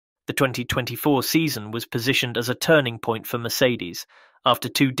The 2024 season was positioned as a turning point for Mercedes. After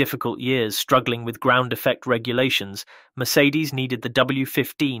 2 difficult years struggling with ground effect regulations, Mercedes needed the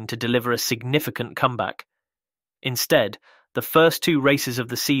W15 to deliver a significant comeback. Instead, the first 2 races of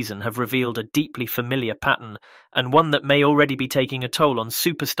the season have revealed a deeply familiar pattern, and one that may already be taking a toll on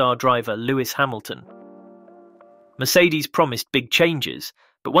superstar driver Lewis Hamilton. Mercedes promised big changes,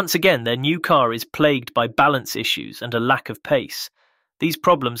 but once again their new car is plagued by balance issues and a lack of pace. These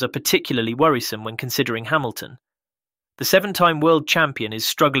problems are particularly worrisome when considering Hamilton. The 7-time world champion is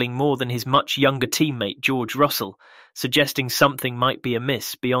struggling more than his much younger teammate George Russell, suggesting something might be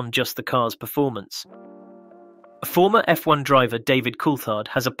amiss beyond just the car's performance. Former F1 driver David Coulthard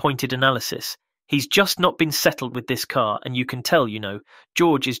has a pointed analysis. He's just not been settled with this car, and you can tell,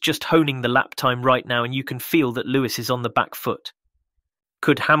 George is just honing the lap time right now, and you can feel that Lewis is on the back foot.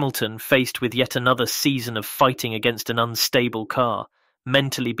 Could Hamilton, faced with yet another season of fighting against an unstable car,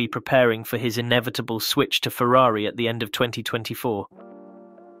 mentally be preparing for his inevitable switch to Ferrari at the end of 2024?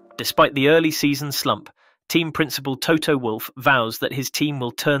 Despite the early season slump, team principal Toto Wolff vows that his team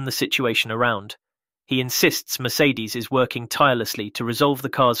will turn the situation around. He insists Mercedes is working tirelessly to resolve the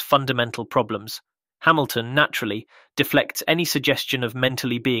car's fundamental problems. Hamilton, naturally, deflects any suggestion of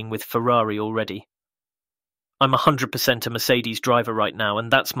mentally being with Ferrari already. "I'm 100% a Mercedes driver right now, and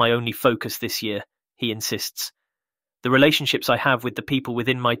that's my only focus this year," he insists. "The relationships I have with the people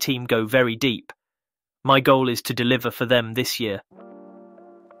within my team go very deep. My goal is to deliver for them this year."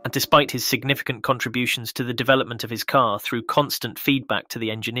 And despite his significant contributions to the development of his car through constant feedback to the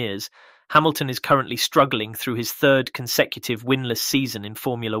engineers, Hamilton is currently struggling through his 3rd consecutive winless season in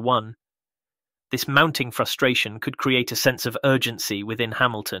Formula One. This mounting frustration could create a sense of urgency within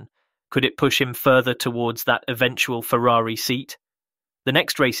Hamilton. Could it push him further towards that eventual Ferrari seat? The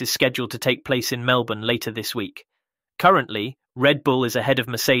next race is scheduled to take place in Melbourne later this week. Currently, Red Bull is ahead of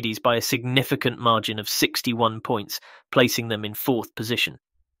Mercedes by a significant margin of 61 points, placing them in 4th position.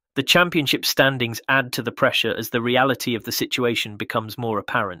 The championship standings add to the pressure as the reality of the situation becomes more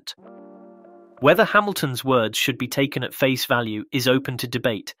apparent. Whether Hamilton's words should be taken at face value is open to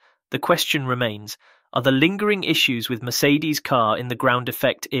debate. The question remains, are the lingering issues with Mercedes' car in the ground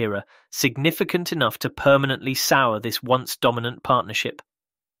effect era significant enough to permanently sour this once dominant partnership?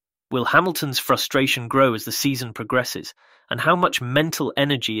 Will Hamilton's frustration grow as the season progresses, and how much mental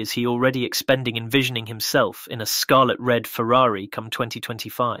energy is he already expending envisioning himself in a scarlet-red Ferrari come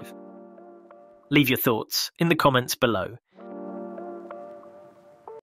 2025? Leave your thoughts in the comments below.